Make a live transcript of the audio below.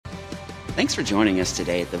Thanks for joining us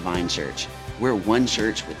today at the Vine Church. We're one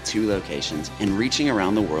church with 2 locations and reaching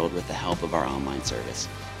around the world with the help of our online service.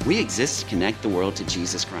 We exist to connect the world to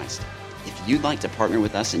Jesus Christ. If you'd like to partner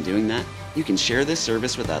with us in doing that, you can share this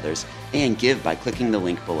service with others and give by clicking the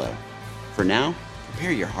link below. For now,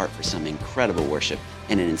 prepare your heart for some incredible worship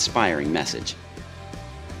and an inspiring message.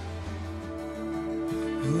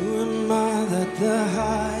 Who am I that the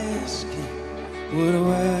highest King would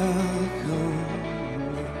welcome me?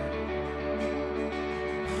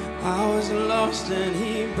 I was lost and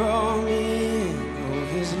he brought me in. Oh,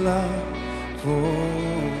 his love for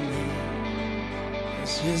me.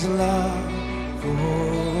 It's his love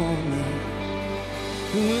for me.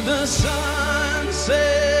 Who the sun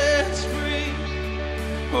sets free,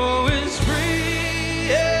 oh, is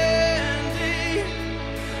free indeed.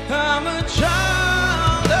 I'm a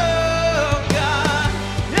child of God,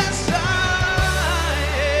 yes I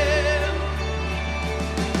am.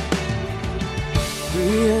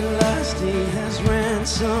 Free at last he has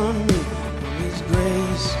ransomed me, and his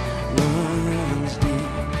grace runs deep.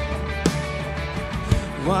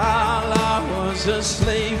 While I was a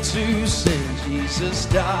slave to sin, Jesus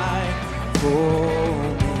died for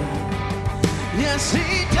me. Yes,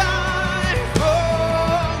 he died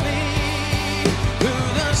for me. Who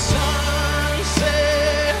the sun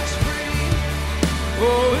sets free,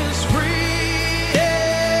 oh, is free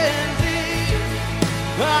indeed.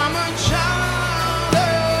 I'm a child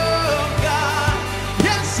of God,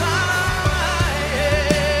 yes I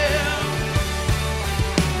am.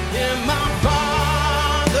 In my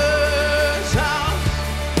Father's house,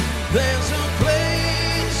 there's a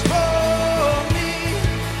place for me.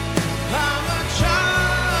 I'm a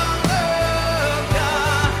child of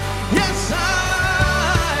God, yes I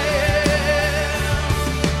am.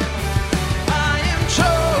 I am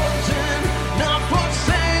chosen, not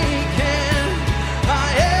forsaken. I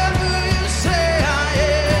am who you say I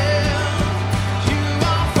am. You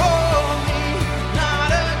are for me, not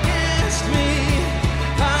against me.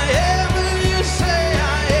 I am who you say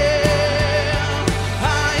I am.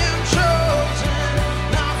 I am chosen,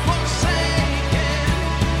 not forsaken.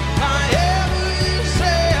 I am who you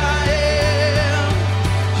say I am.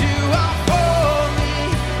 You are for me,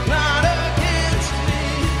 not against me.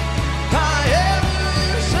 I am who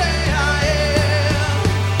you say I am.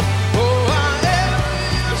 Oh, I am who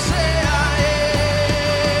you say I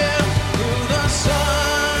am. Who the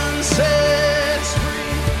sun sets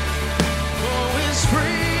free, oh, is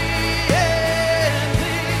free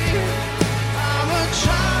indeed. I'm a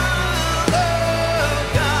child of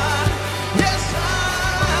God, yes I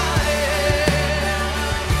am.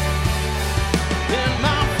 In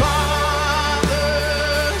my Father's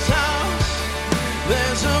house,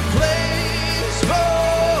 there's a place for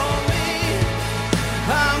me.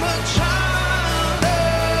 I'm a child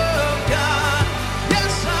of God,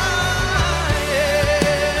 yes I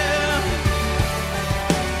am.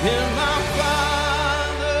 In my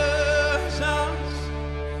Father's house,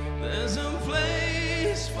 there's a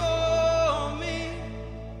place for me.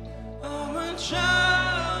 I'm a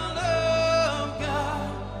child of God,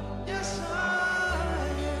 yes I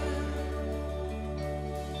am.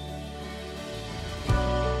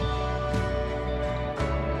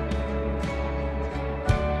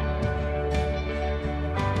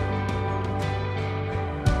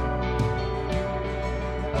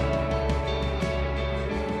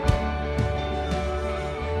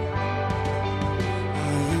 I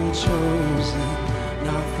am chosen,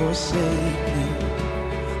 not forsaken.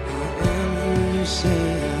 I am who you say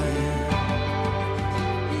I am.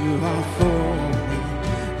 You are for me,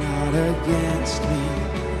 not against me.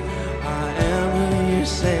 I am who you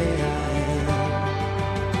say I am.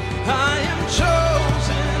 I am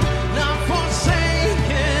chosen, not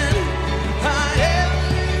forsaken. I am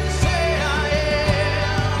who you say I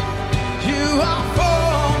am. You are for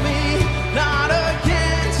me, not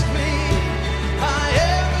against me. I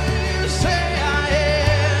am who you say I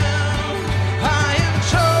am. I am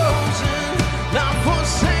chosen, not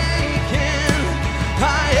forsaken. I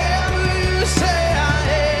am who you say I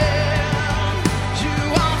am. You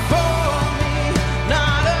are for me,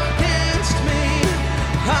 not against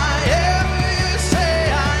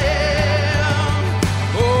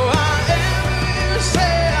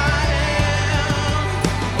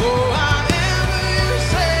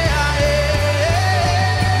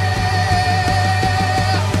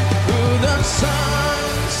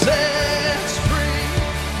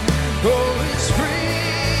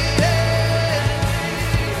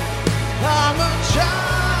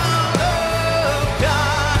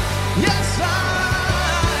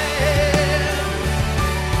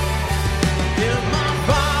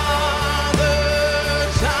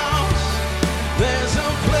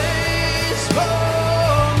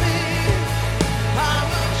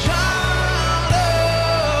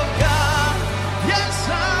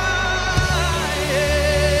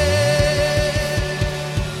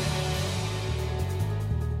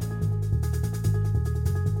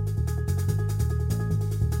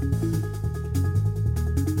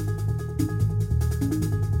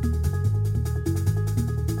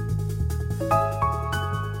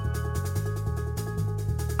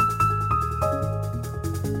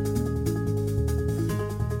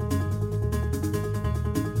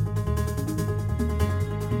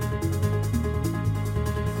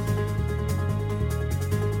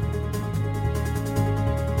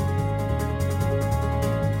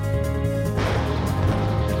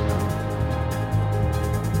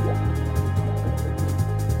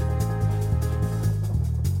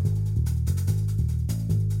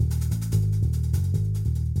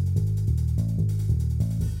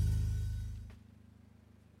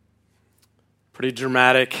Pretty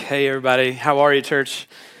dramatic. Hey, everybody. How are you, church?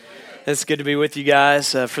 It's good to be with you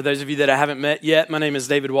guys. For those of you that I haven't met yet, my name is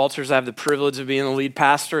David Walters. I have the privilege of being the lead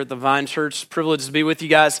pastor at the Vine Church. Privileged to be with you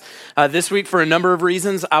guys this week for a number of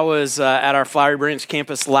reasons. I was at our Flowery Branch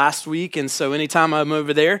campus last week, and so anytime I'm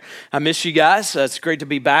over there, I miss you guys. It's great to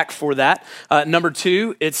be back for that. Number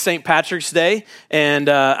two, it's St. Patrick's Day, and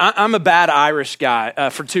I'm a bad Irish guy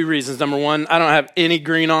for two reasons. Number one, I don't have any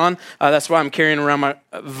green on. That's why I'm carrying around my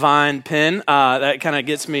Vine pin. That kind of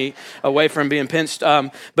gets me away from being pinched.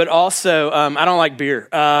 But also, I don't like beer.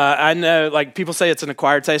 I know, like, people say it's an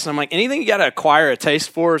acquired taste, and I'm like, anything you got to acquire a taste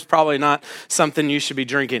for is probably not something you should be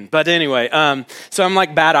drinking. But anyway, so I'm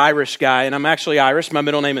like bad Irish guy, and I'm actually Irish. My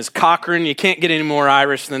middle name is Cochran. You can't get any more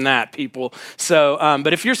Irish than that, people. So,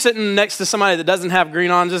 but if you're sitting next to somebody that doesn't have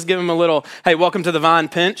green on, just give them a little, hey, welcome to the Vine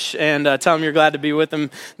Pinch, and tell them you're glad to be with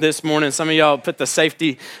them this morning. Some of y'all put the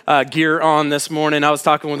safety gear on this morning. I was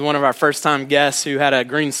talking with one of our first-time guests who had a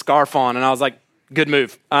green scarf on, and I was like, good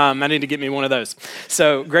move. I need to get me one of those.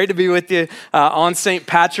 So great to be with you on St.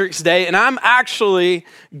 Patrick's Day. And I'm actually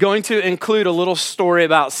going to include a little story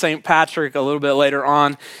about St. Patrick a little bit later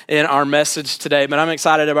on in our message today. But I'm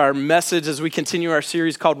excited about our message as we continue our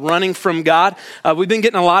series called Running from God. We've been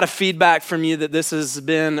getting a lot of feedback from you that this has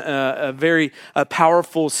been a very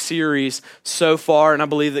powerful series so far. And I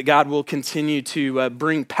believe that God will continue to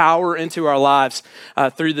bring power into our lives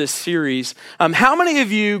through this series. How many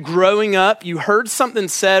of you growing up, you heard something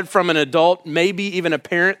said from an adult, maybe even a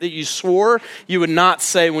parent, that you swore you would not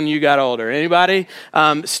say when you got older? Anybody?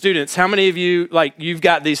 Students, how many of you, like, you've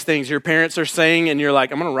got these things your parents are saying and you're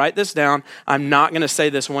like, I'm going to write this down. I'm not going to say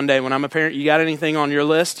this one day when I'm a parent. You got anything on your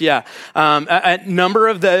list? Yeah. A number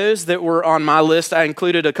of those that were on my list, I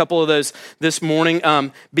included a couple of those this morning.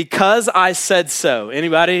 Because I said so.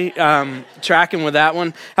 Anybody tracking with that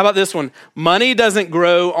one? How about this one? Money doesn't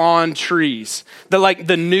grow on trees.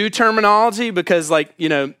 The new terminology, because, like, you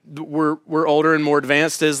know, we're older and more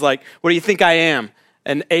advanced, is like, what do you think I am?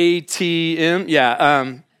 An ATM?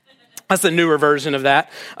 Yeah, that's the newer version of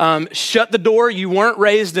that. Shut the door, you weren't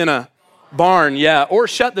raised in a barn, yeah. Or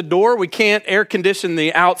shut the door, we can't air condition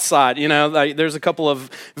the outside. You know, like, there's a couple of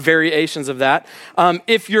variations of that.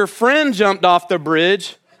 If your friend jumped off the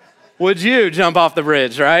bridge, would you jump off the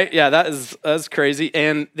bridge, right? Yeah, that's crazy.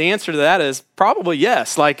 And the answer to that is probably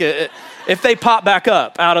yes. Like, if they pop back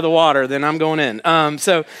up out of the water, then I'm going in. And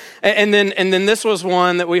then this was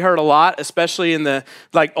one that we heard a lot, especially in the,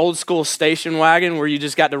 like, old school station wagon where you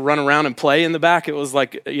just got to run around and play in the back. It was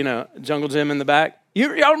like, you know, jungle gym in the back.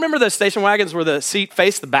 Y'all remember those station wagons where the seat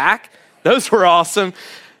faced the back? Those were awesome.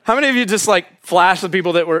 How many of you just, like, flashed the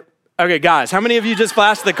people that were... Okay, guys, how many of you just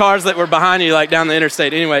flashed the cars that were behind you, like, down the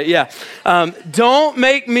interstate? Anyway, yeah. Don't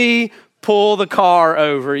make me pull the car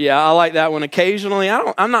over. Yeah, I like that one. Occasionally,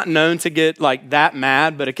 I'm not known to get, like, that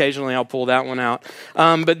mad, but occasionally I'll pull that one out.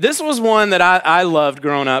 But this was one that I loved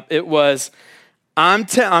growing up. It was, I'm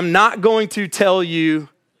not going to tell you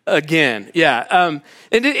again. Yeah.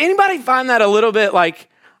 And did anybody find that a little bit, like,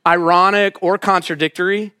 ironic or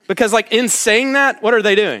contradictory? Because, like, in saying that, what are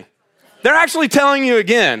they doing? They're actually telling you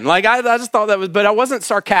again. Like, I just thought that was, but I wasn't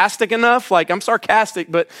sarcastic enough. Like, I'm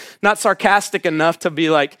sarcastic, but not sarcastic enough to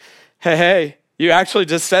be like, hey, you actually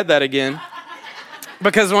just said that again.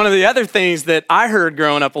 Because one of the other things that I heard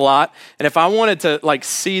growing up a lot, and if I wanted to, like,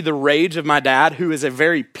 see the rage of my dad, who is a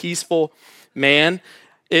very peaceful man,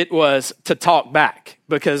 it was to talk back.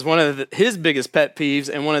 Because one of his biggest pet peeves,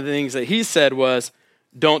 and one of the things that he said was,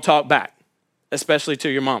 don't talk back, especially to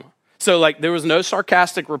your mama. So, like, there was no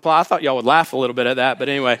sarcastic reply. I thought y'all would laugh a little bit at that. But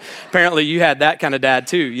anyway, apparently you had that kind of dad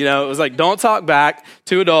too. You know, it was like, don't talk back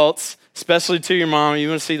to adults, especially to your mom. You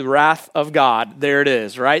want to see the wrath of God. There it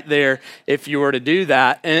is, right there, if you were to do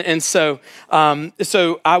that. And so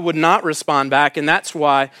I would not respond back. And that's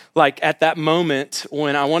why, like, at that moment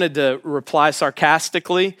when I wanted to reply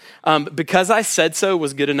sarcastically, because I said so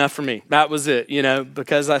was good enough for me. That was it, you know,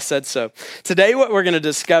 because I said so. Today, what we're going to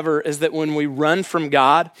discover is that when we run from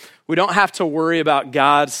God, we don't have to worry about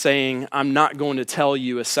God saying, I'm not going to tell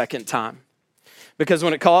you a second time. Because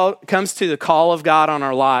when it comes to the call of God on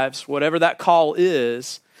our lives, whatever that call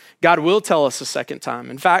is, God will tell us a second time.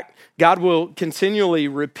 In fact, God will continually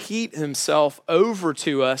repeat himself over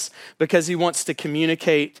to us because he wants to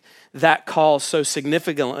communicate that call so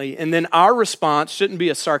significantly. And then our response shouldn't be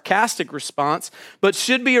a sarcastic response, but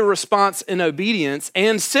should be a response in obedience,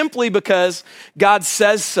 and simply because God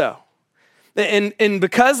says so. And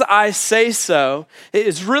because I say so, it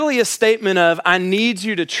is really a statement of, I need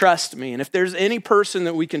you to trust me. And if there's any person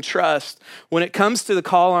that we can trust when it comes to the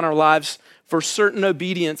call on our lives for certain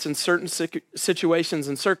obedience in certain situations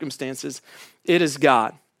and circumstances, it is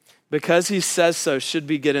God. because he says so should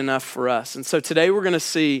be good enough for us. And so today we're going to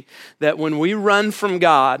see that when we run from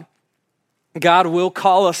God, God will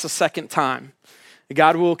call us a second time.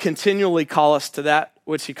 God will continually call us to that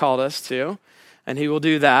which he called us to, and he will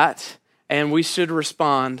do that, and we should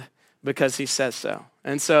respond because he says so.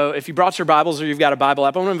 And so if you brought your Bibles or you've got a Bible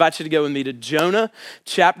app, I want to invite you to go with me to Jonah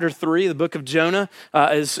chapter 3. The book of Jonah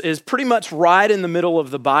is pretty much right in the middle of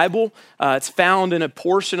the Bible. It's found in a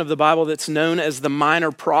portion of the Bible that's known as the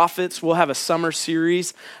Minor Prophets. We'll have a summer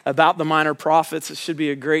series about the Minor Prophets. It should be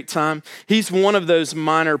a great time. He's one of those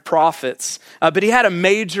minor prophets, but he had a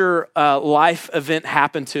major life event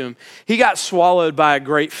happen to him. He got swallowed by a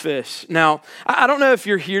great fish. Now, I don't know if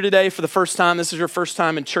you're here today for the first time. This is your first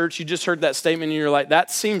time in church. You just heard that statement and you're like, that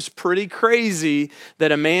seems pretty crazy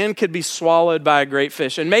that a man could be swallowed by a great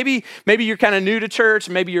fish. And maybe you're kind of new to church.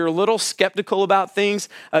 Maybe you're a little skeptical about things.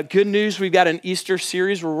 Good news, we've got an Easter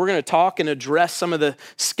series where we're going to talk and address some of the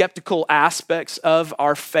skeptical aspects of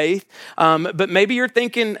our faith. But maybe you're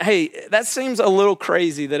thinking, hey, that seems a little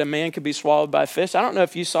crazy that a man could be swallowed by a fish. I don't know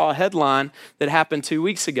if you saw a headline that happened 2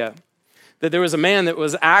 weeks ago, that there was a man that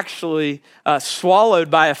was actually swallowed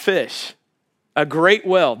by a fish. A great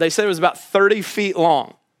whale. They said it was about 30 feet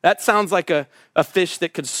long. That sounds like a fish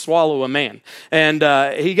that could swallow a man. And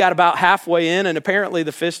he got about halfway in, and apparently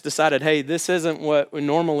the fish decided, hey, this isn't what we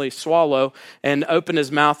normally swallow, and opened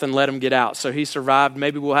his mouth and let him get out. So he survived.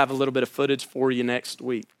 Maybe we'll have a little bit of footage for you next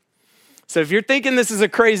week. So if you're thinking this is a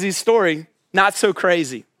crazy story, not so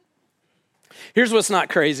crazy. Here's what's not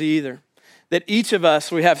crazy either. That each of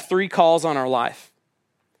us, we have 3 calls on our life.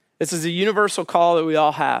 This is a universal call that we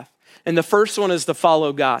all have. And the first one is to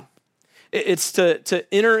follow God. It's to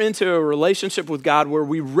enter into a relationship with God where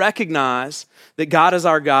we recognize that God is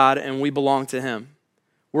our God and we belong to him.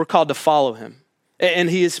 We're called to follow him. And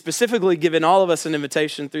he has specifically given all of us an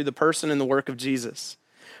invitation through the person and the work of Jesus.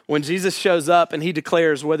 When Jesus shows up and he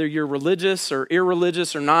declares whether you're religious or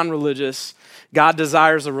irreligious or non-religious, God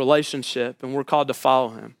desires a relationship and we're called to follow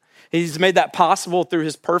him. He's made that possible through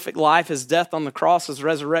his perfect life, his death on the cross, his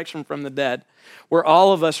resurrection from the dead, where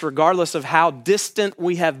all of us, regardless of how distant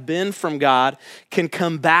we have been from God, can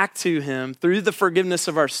come back to him through the forgiveness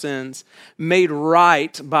of our sins, made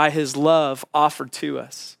right by his love offered to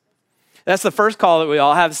us. That's the first call that we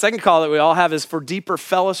all have. The second call that we all have is for deeper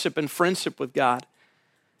fellowship and friendship with God.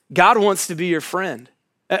 God wants to be your friend.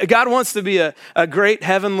 God wants to be a great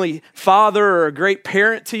heavenly father or a great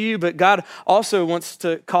parent to you, but God also wants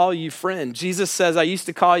to call you friend. Jesus says, I used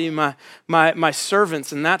to call you my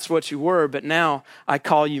servants, and that's what you were, but now I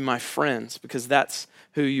call you my friends because that's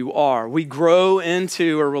who you are. We grow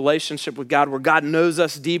into a relationship with God where God knows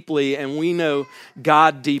us deeply and we know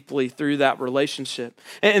God deeply through that relationship.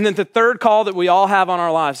 And then the third call that we all have on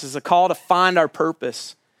our lives is a call to find our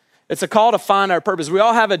purpose. It's a call to find our purpose. We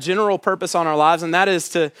all have a general purpose on our lives, and that is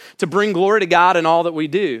to bring glory to God in all that we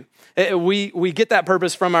do. We get that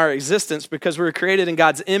purpose from our existence because we were created in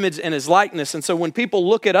God's image and his likeness. And so when people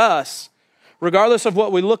look at us, regardless of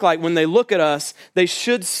what we look like, when they look at us, they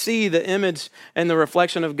should see the image and the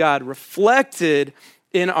reflection of God reflected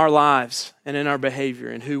in our lives and in our behavior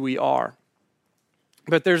and who we are.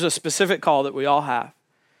 But there's a specific call that we all have.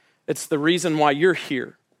 It's the reason why you're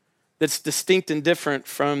here. That's distinct and different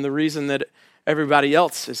from the reason that everybody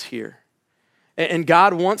else is here. And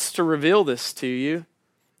God wants to reveal this to you.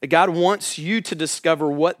 God wants you to discover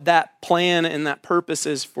what that plan and that purpose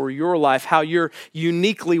is for your life, how you're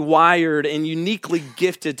uniquely wired and uniquely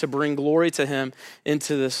gifted to bring glory to him in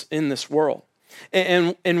this world.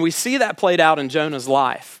 And we see that played out in Jonah's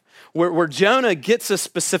life. Where Jonah gets a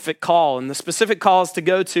specific call, and the specific call is to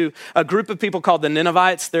go to a group of people called the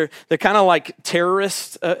Ninevites. They're kind of like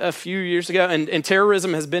terrorists a few years ago, and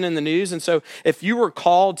terrorism has been in the news. And so if you were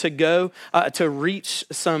called to go to reach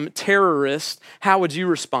some terrorists, how would you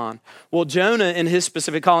respond? Well, Jonah, in his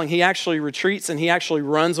specific calling, he actually retreats and he actually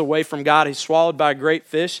runs away from God. He's swallowed by a great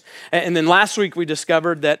fish. And then last week we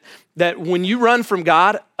discovered that when you run from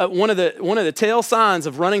God, one of the tail signs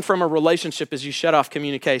of running from a relationship is you shut off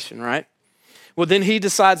communication, right? Well, then he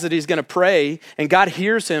decides that he's going to pray, and God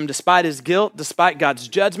hears him despite his guilt, despite God's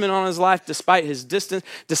judgment on his life, despite his distance,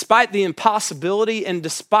 despite the impossibility, and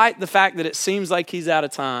despite the fact that it seems like he's out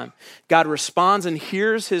of time. God responds and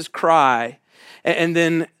hears his cry, and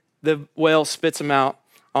then the whale spits him out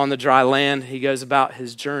on the dry land. He goes about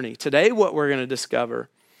his journey. Today, what we're going to discover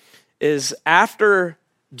is after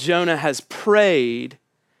Jonah has prayed,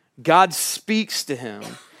 God speaks to him,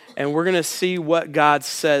 and we're going to see what God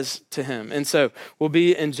says to him. And so we'll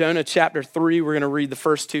be in Jonah chapter 3. We're going to read the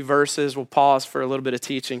first 2 verses. We'll pause for a little bit of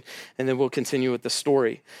teaching, and then we'll continue with the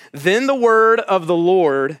story. Then the word of the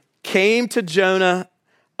Lord came to Jonah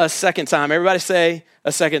a second time. Everybody say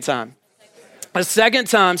a second time. A second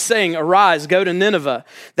time saying, arise, go to Nineveh,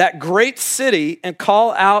 that great city, and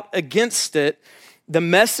call out against it the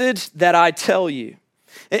message that I tell you.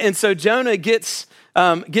 And so Jonah gets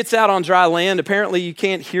out on dry land. Apparently you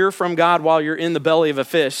can't hear from God while you're in the belly of a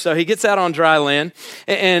fish. So he gets out on dry land,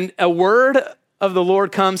 and a word of the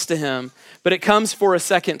Lord comes to him, but it comes for a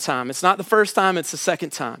second time. It's not the first time, it's the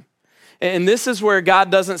second time. And this is where God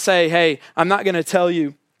doesn't say, hey, I'm not going to tell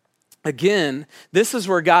you again. This is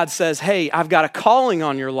where God says, hey, I've got a calling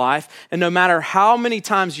on your life, and no matter how many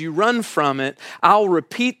times you run from it, I'll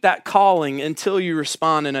repeat that calling until you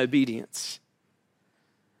respond in obedience.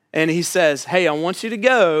 And he says, hey, I want you to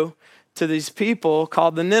go to these people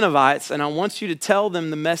called the Ninevites, and I want you to tell them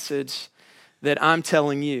the message that I'm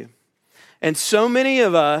telling you. And so many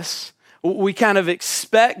of us, we kind of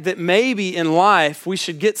expect that maybe in life we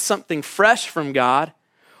should get something fresh from God,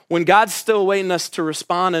 when God's still waiting us to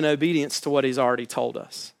respond in obedience to what he's already told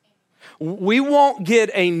us. We won't get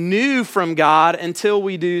a new from God until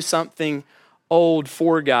we do something old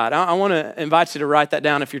for God. I want to invite you to write that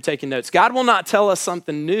down if you're taking notes. God will not tell us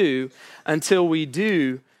something new until we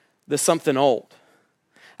do the something old.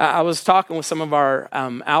 I was talking with some of our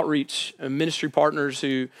outreach ministry partners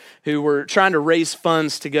who were trying to raise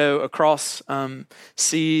funds to go across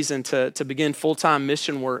seas and to begin full-time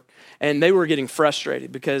mission work. And they were getting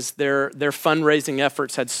frustrated because their fundraising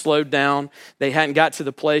efforts had slowed down. They hadn't got to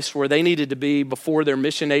the place where they needed to be before their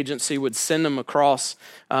mission agency would send them across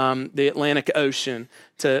the Atlantic Ocean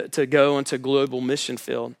to go into global mission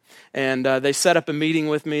field. And they set up a meeting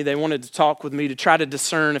with me. They wanted to talk with me to try to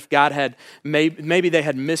discern if God had, maybe they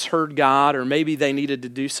had misheard God, or maybe they needed to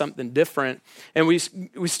do something different. And we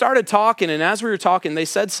started talking, and as we were talking, they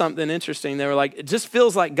said something interesting. They were like, it just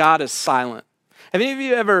feels like God is silent. Have any of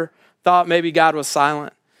you ever thought maybe God was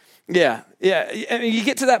silent? Yeah. I mean, you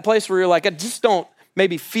get to that place where you're like, I just don't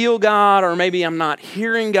maybe feel God, or maybe I'm not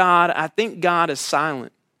hearing God. I think God is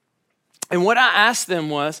silent. And what I asked them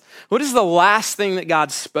was, what is the last thing that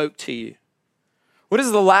God spoke to you? What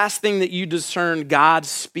is the last thing that you discerned God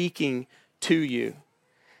speaking to you?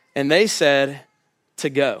 And they said, to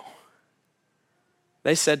go.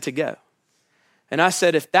 They said to go. And I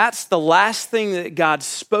said, if that's the last thing that God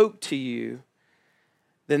spoke to you,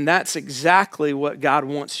 then that's exactly what God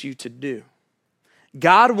wants you to do.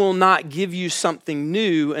 God will not give you something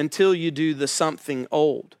new until you do the something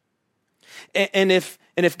old. And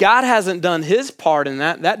if God hasn't done his part in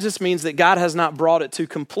that, that just means that God has not brought it to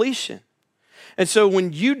completion. And so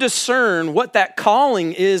when you discern what that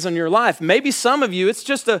calling is in your life, maybe some of you,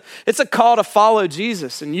 it's a call to follow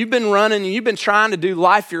Jesus. And you've been running and you've been trying to do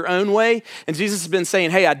life your own way. And Jesus has been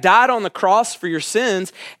saying, hey, I died on the cross for your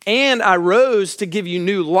sins and I rose to give you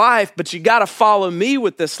new life, but you got to follow me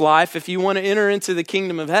with this life if you want to enter into the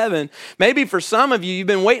kingdom of heaven. Maybe for some of you, you've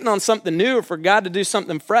been waiting on something new or for God to do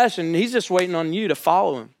something fresh, and he's just waiting on you to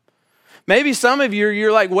follow him. Maybe some of you,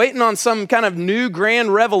 you're like waiting on some kind of new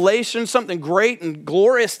grand revelation, something great and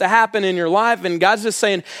glorious to happen in your life. And God's just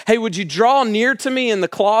saying, hey, would you draw near to me in the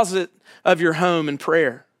closet of your home in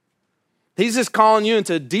prayer? He's just calling you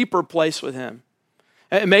into a deeper place with him.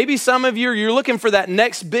 And maybe some of you, you're looking for that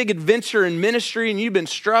next big adventure in ministry, and you've been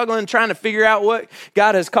struggling, trying to figure out what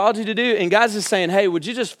God has called you to do. And God's just saying, hey, would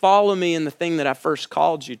you just follow me in the thing that I first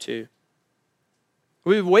called you to?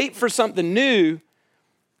 We wait for something new,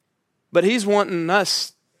 but he's wanting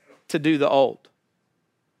us to do the old.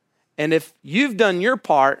 And if you've done your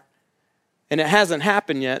part and it hasn't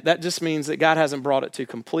happened yet, that just means that God hasn't brought it to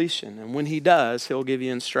completion. And when he does, he'll give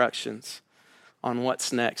you instructions on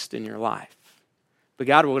what's next in your life. But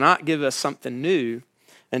God will not give us something new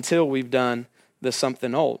until we've done the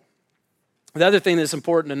something old. The other thing that's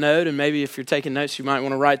important to note, and maybe if you're taking notes, you might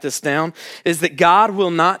want to write this down, is that God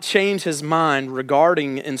will not change his mind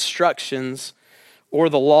regarding instructions or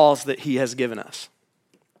the laws that he has given us.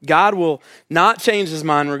 God will not change his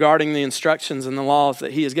mind regarding the instructions and the laws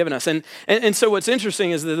that he has given us. And so what's interesting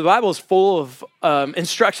is that the Bible is full of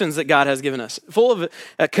instructions that God has given us, full of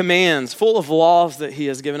commands, full of laws that he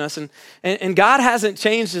has given us. And God hasn't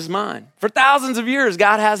changed his mind. For thousands of years,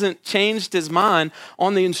 God hasn't changed his mind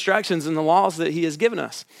on the instructions and the laws that he has given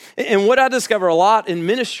us. And what I discover a lot in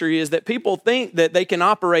ministry is that people think that they can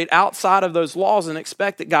operate outside of those laws and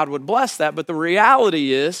expect that God would bless that. But the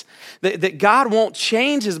reality is that God won't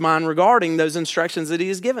change his mind regarding those instructions that he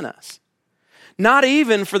has given us. Not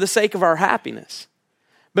even for the sake of our happiness.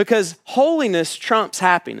 Because holiness trumps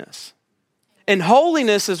happiness. And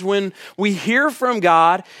holiness is when we hear from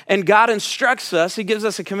God and God instructs us, he gives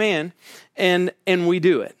us a command, and we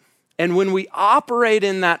do it. And when we operate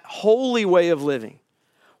in that holy way of living,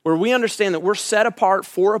 where we understand that we're set apart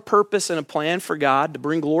for a purpose and a plan for God to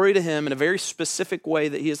bring glory to him in a very specific way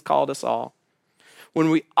that he has called us all. When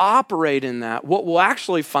we operate in that, what we'll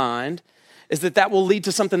actually find is that will lead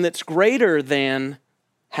to something that's greater than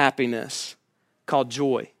happiness, called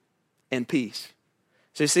joy and peace.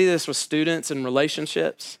 So you see this with students and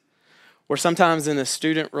relationships, where sometimes in a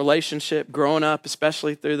student relationship, growing up,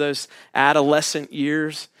 especially through those adolescent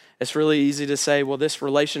years, it's really easy to say, well, this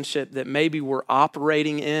relationship that maybe we're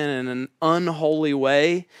operating in an unholy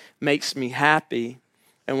way makes me happy.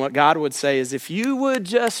 And what God would say is, if you would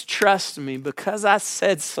just trust me because I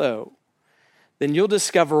said so, then you'll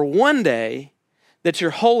discover one day that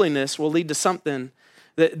your holiness will lead to something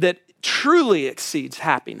that truly exceeds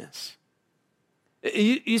happiness.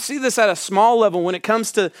 You see this at a small level when it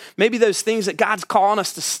comes to maybe those things that God's calling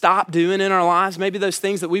us to stop doing in our lives, maybe those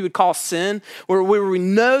things that we would call sin, where we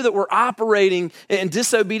know that we're operating in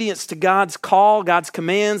disobedience to God's call, God's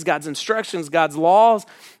commands, God's instructions, God's laws,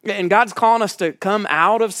 and God's calling us to come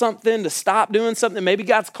out of something, to stop doing something. Maybe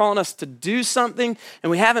God's calling us to do something,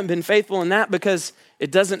 and we haven't been faithful in that because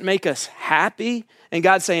it doesn't make us happy. And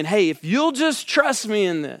God's saying, hey, if you'll just trust me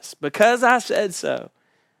in this because I said so,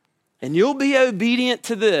 and you'll be obedient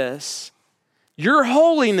to this, your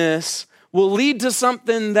holiness will lead to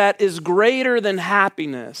something that is greater than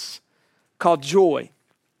happiness, called joy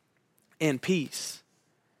and peace.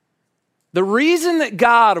 The reason that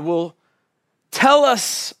God will tell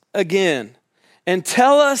us again and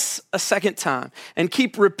tell us a second time and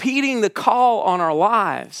keep repeating the call on our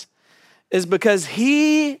lives is because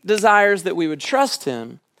he desires that we would trust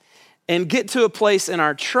him and get to a place in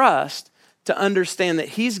our trust to understand that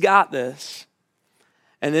he's got this,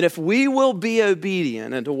 and that if we will be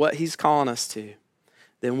obedient unto what he's calling us to,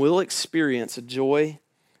 then we'll experience a joy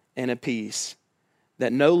and a peace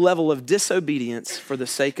that no level of disobedience for the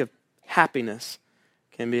sake of happiness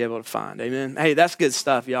can be able to find. Amen. Hey, that's good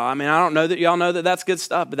stuff, y'all. I mean, I don't know that y'all know that that's good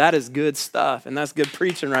stuff, but that is good stuff, and that's good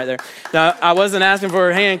preaching right there. Now, I wasn't asking for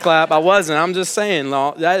a hand clap. I wasn't. I'm just saying,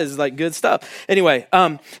 that is like good stuff. Anyway,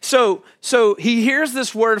 so he hears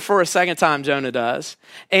this word for a second time, Jonah does,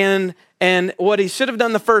 and what he should have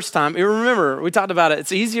done the first time, you remember, we talked about it.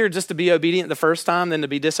 It's easier just to be obedient the first time than to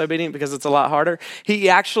be disobedient because it's a lot harder. He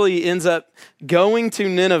actually ends up going to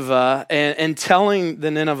Nineveh and telling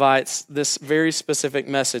the Ninevites this very specific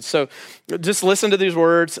message. So just listen to these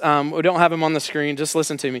words. We don't have them on the screen. Just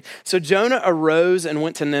listen to me. So Jonah arose and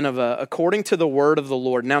went to Nineveh according to the word of the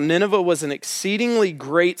Lord. Now Nineveh was an exceedingly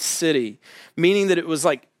great city, meaning that it was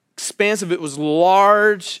like expansive. It was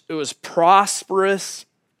large. It was prosperous.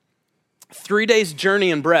 3 days journey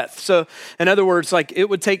in breadth. So in other words, like it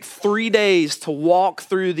would take 3 days to walk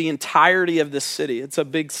through the entirety of this city. It's a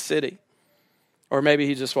big city. Or maybe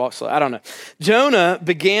he just walked slow. I don't know. Jonah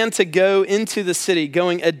began to go into the city,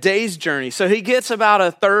 going a day's journey. So he gets about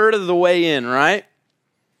a third of the way in, right?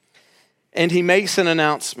 And he makes an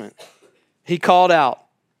announcement. He called out,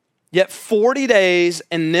 yet 40 days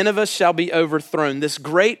and Nineveh shall be overthrown. This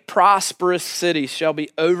great prosperous city shall be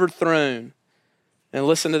overthrown. And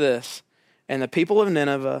listen to this. And the people of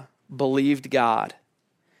Nineveh believed God.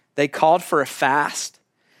 They called for a fast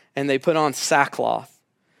and they put on sackcloth,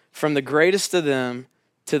 from the greatest of them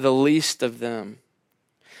to the least of them.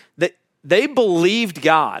 They believed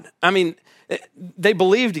God. I mean, they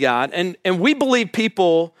believed God. And we believe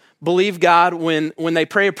people believe God when they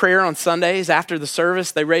pray a prayer on Sundays after the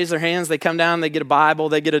service. They raise their hands, they come down, they get a Bible,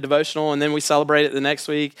 they get a devotional, and then we celebrate it the next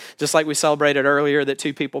week, just like we celebrated earlier that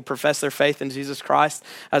two people profess their faith in Jesus Christ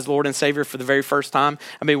as Lord and Savior for the very first time.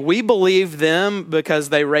 I mean, we believe them because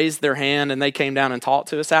they raised their hand and they came down and talked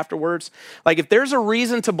to us afterwards. Like if there's a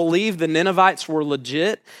reason to believe the Ninevites were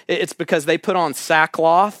legit, it's because they put on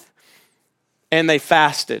sackcloth and they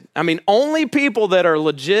fasted. I mean, only people that are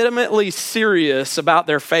legitimately serious about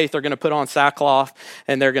their faith are going to put on sackcloth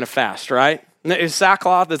and they're going to fast, right? It's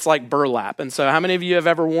sackcloth that's like burlap. And so how many of you have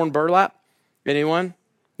ever worn burlap? Anyone?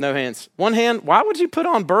 No hands. One hand. Why would you put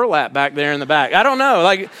on burlap back there in the back? I don't know.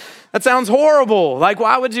 Like, that sounds horrible. Like,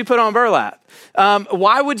 why would you put on burlap?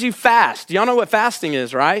 Why would you fast? Y'all know what fasting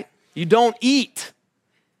is, right? You don't eat.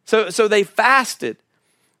 So they fasted.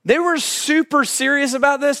 They were super serious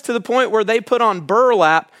about this to the point where they put on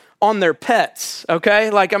burlap on their pets, okay?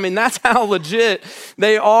 Like, I mean, that's how legit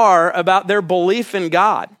they are about their belief in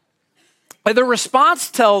God. And the response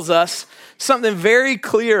tells us something very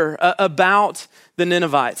clear about the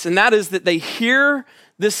Ninevites, and that is that they hear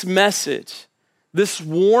this message, this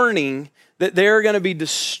warning that they're going to be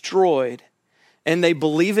destroyed. and they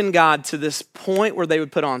believe in God to this point where they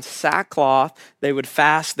would put on sackcloth, they would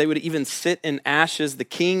fast, they would even sit in ashes. The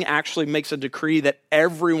king actually makes a decree that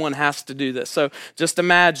everyone has to do this. So just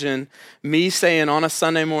imagine me saying on a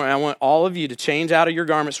Sunday morning, I want all of you to change out of your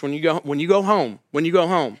garments when you go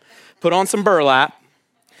home, put on some burlap.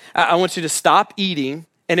 I want you to stop eating,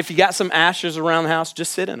 and if you got some ashes around the house,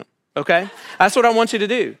 just sit in them. Okay? That's what I want you to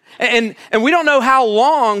do. And we don't know how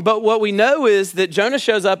long, but what we know is that Jonah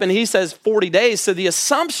shows up and he says 40 days. So the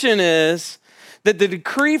assumption is that the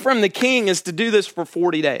decree from the king is to do this for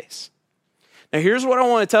 40 days. Now here's what I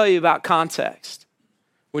want to tell you about context.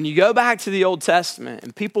 When you go back to the Old Testament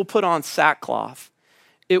and people put on sackcloth,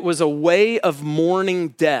 it was a way of mourning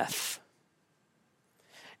death.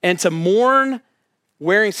 And to mourn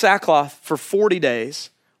wearing sackcloth for 40 days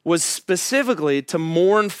was specifically to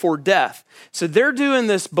mourn for death. So they're doing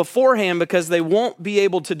this beforehand because they won't be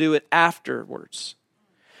able to do it afterwards.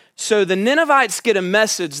 So the Ninevites get a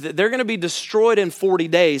message that they're going to be destroyed in 40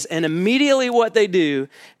 days. And immediately what they do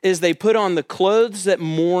is they put on the clothes that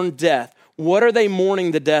mourn death. What are they mourning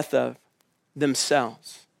the death of?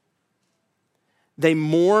 Themselves. They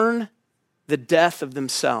mourn the death of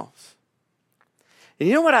themselves. And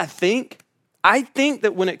you know what I think? I think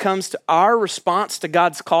that when it comes to our response to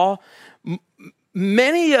God's call,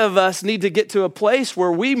 many of us need to get to a place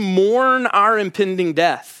where we mourn our impending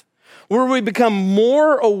death, where we become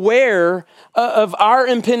more aware of our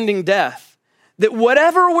impending death. That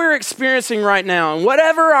whatever we're experiencing right now, and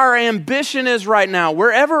whatever our ambition is right now,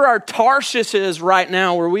 wherever our Tarshish is right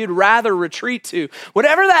now, where we'd rather retreat to,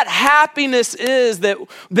 whatever that happiness is that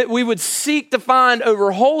we would seek to find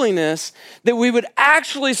over holiness, that we would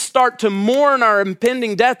actually start to mourn our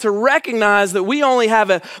impending death, to recognize that we only have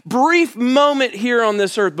a brief moment here on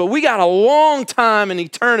this earth, but we got a long time in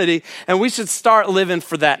eternity, and we should start living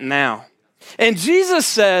for that now. And Jesus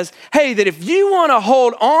says, hey, that if you want to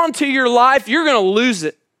hold on to your life, you're going to lose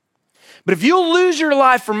it. But if you'll lose your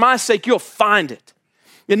life for my sake, you'll find it.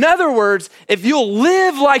 In other words, if you'll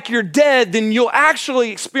live like you're dead, then you'll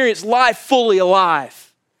actually experience life fully alive.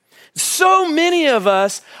 So many of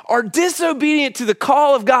us are disobedient to the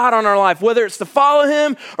call of God on our life, whether it's to follow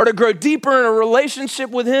him or to grow deeper in a relationship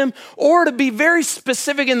with him, or to be very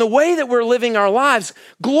specific in the way that we're living our lives,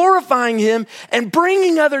 glorifying him and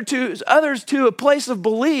bringing others to a place of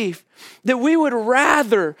belief that we would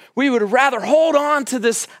rather hold on to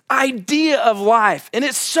this idea of life. And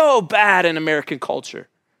it's so bad in American culture.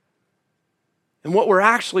 And what we're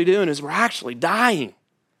actually doing is we're actually dying.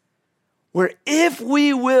 Where if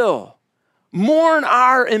we will mourn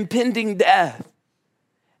our impending death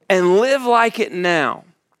and live like it now,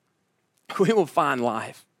 we will find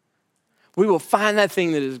life. We will find that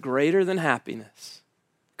thing that is greater than happiness,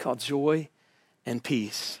 called joy and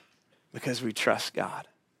peace, because we trust God.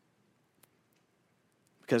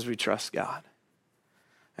 Because we trust God.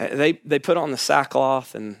 They put on the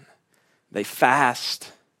sackcloth and they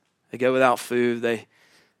fast. They go without food. They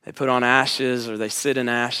put on ashes, or they sit in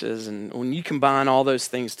ashes. And when you combine all those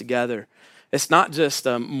things together, it's not just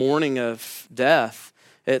a mourning of death.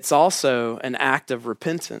 It's also an act of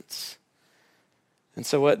repentance. And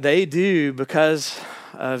so what they do because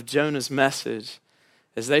of Jonah's message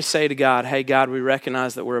is they say to God, hey, God, we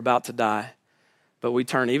recognize that we're about to die, but we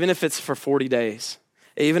turn, even if it's for 40 days,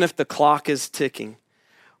 even if the clock is ticking,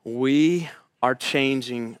 we are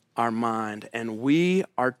changing our mind and we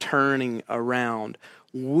are turning around.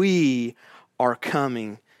 We are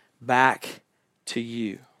coming back to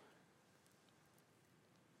you.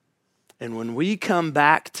 And when we come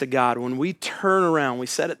back to God, when we turn around, we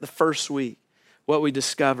said it the first week, what we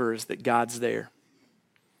discover is that God's there,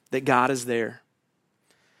 that God is there.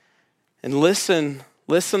 And listen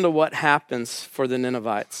to what happens for the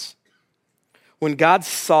Ninevites. When God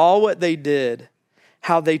saw what they did,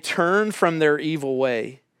 how they turned from their evil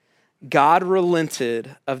way, God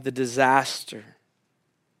relented of the disaster.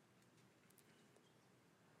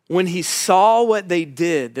 When he saw what they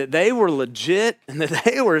did, that they were legit and that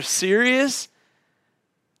they were serious,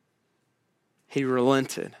 he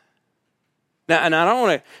relented. Now, and I don't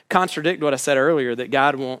want to contradict what I said earlier, that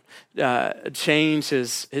God won't change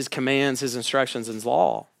his commands, his instructions, and his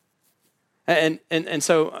law. And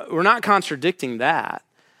so we're not contradicting that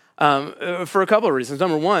for a couple of reasons.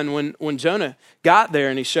 Number one, when Jonah got there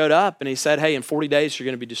and he showed up and he said, hey, in 40 days you're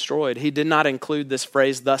going to be destroyed, he did not include this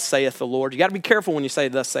phrase, thus saith the Lord. You got to be careful when you say,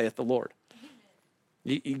 thus saith the Lord.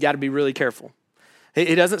 You got to be really careful.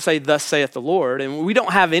 He doesn't say, thus saith the Lord. And we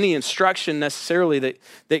don't have any instruction necessarily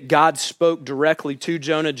that God spoke directly to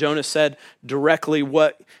Jonah. Jonah said directly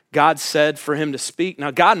what God said for him to speak.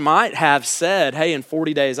 Now, God might have said, hey, in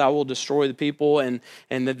 40 days, I will destroy the people, and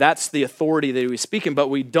that's the authority that he was speaking, but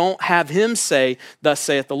we don't have him say, thus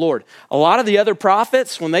saith the Lord. A lot of the other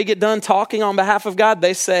prophets, when they get done talking on behalf of God,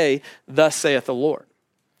 they say, thus saith the Lord.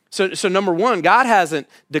 So number one, God hasn't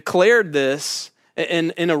declared this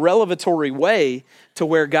in a revelatory way to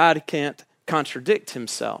where God can't contradict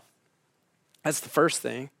himself. That's the first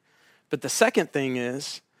thing. But the second thing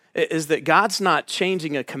is that God's not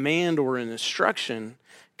changing a command or an instruction.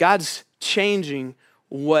 God's changing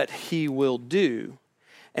what he will do.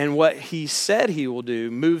 And what he said he will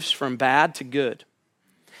do moves from bad to good.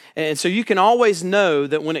 And so you can always know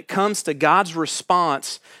that when it comes to God's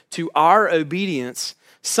response to our obedience,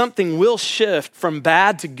 something will shift from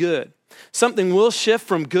bad to good. Something will shift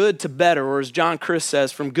from good to better, or as John Chris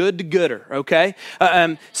says, from good to gooder, okay?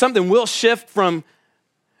 Something will shift from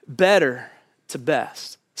better to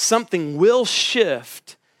best. Something will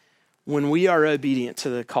shift when we are obedient to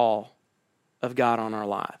the call of God on our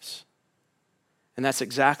lives. And that's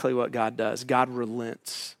exactly what God does. God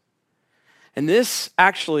relents. And this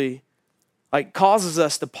actually causes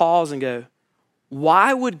us to pause and go,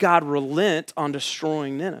 why would God relent on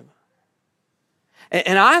destroying Nineveh?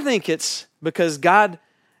 And I think it's because God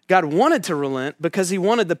wanted to relent because he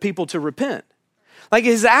wanted the people to repent.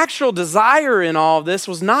 His actual desire in all of this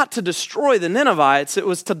was not to destroy the Ninevites, it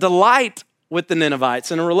was to delight with the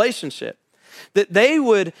Ninevites in a relationship. That they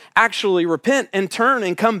would actually repent and turn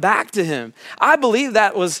and come back to him. I believe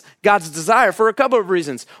that was God's desire for a couple of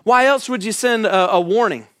reasons. Why else would you send a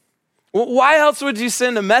warning? Why else would you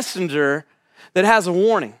send a messenger that has a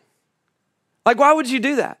warning? Why would you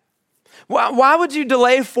do that? Why would you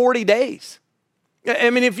delay 40 days?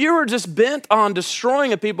 I mean, if you were just bent on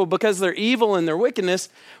destroying a people because they're evil and their wickedness,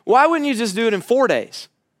 why wouldn't you just do it in 4 days?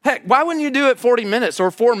 Heck, why wouldn't you do it 40 minutes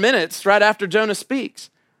or 4 minutes right after Jonah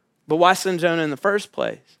speaks? But why send Jonah in the first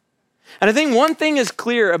place? And I think one thing is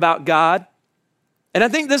clear about God, and I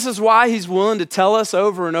think this is why he's willing to tell us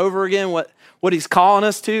over and over again what he's calling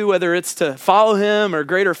us to, whether it's to follow him or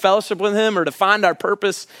greater fellowship with him or to find our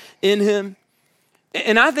purpose in him.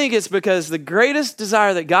 And I think it's because the greatest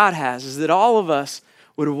desire that God has is that all of us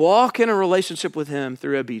would walk in a relationship with him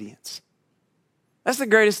through obedience. That's the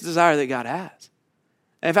greatest desire that God has.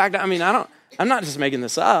 In fact, I mean, I'm not just making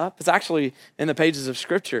this up. It's actually in the pages of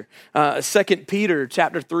Scripture. 2 Peter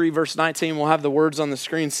chapter 3, verse 19, we'll have the words on the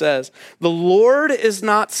screen, says, "The Lord is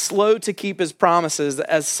not slow to keep his promises,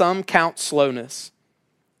 as some count slowness,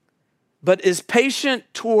 but is patient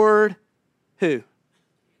toward" who?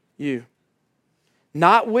 You.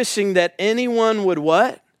 "Not wishing that anyone would"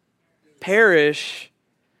 what? "Perish,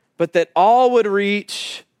 but that all would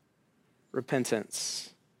reach repentance."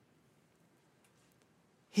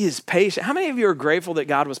 He is patient. How many of you are grateful that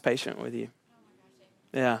God was patient with you?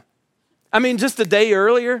 Yeah. I mean, just a day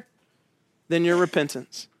earlier than your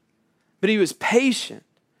repentance. But he was patient.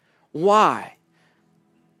 Why?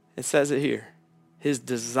 It says it here. His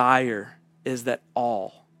desire is that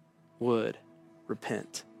all would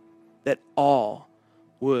repent. That all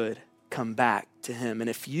would come back to him. And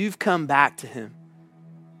if you've come back to him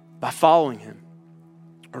by following him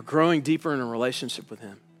or growing deeper in a relationship with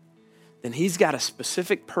him, then he's got a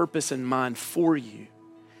specific purpose in mind for you.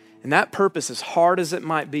 And that purpose, as hard as it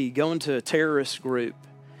might be, going to a terrorist group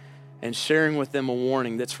and sharing with them a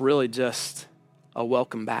warning that's really just a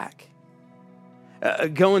welcome back.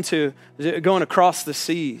 Going across the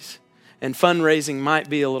seas and fundraising might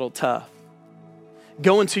be a little tough.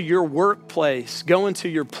 Going to your workplace, going to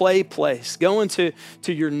your play place, going to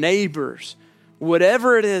your neighbors,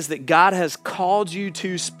 whatever it is that God has called you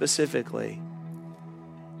to specifically,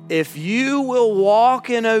 if you will walk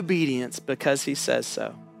in obedience because he says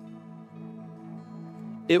so,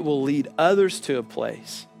 it will lead others to a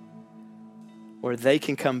place where they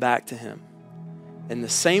can come back to him. In the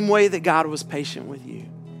same way that God was patient with you,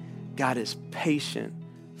 God is patient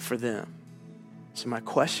for them. So my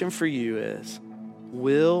question for you is,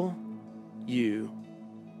 will you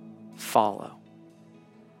follow?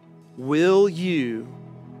 Will you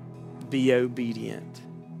be obedient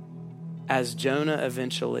as Jonah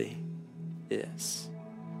eventually is?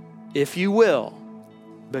 If you will,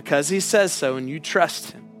 because he says so and you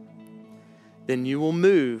trust him, then you will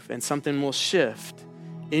move and something will shift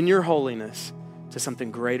in your holiness to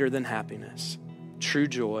something greater than happiness, true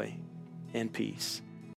joy and peace.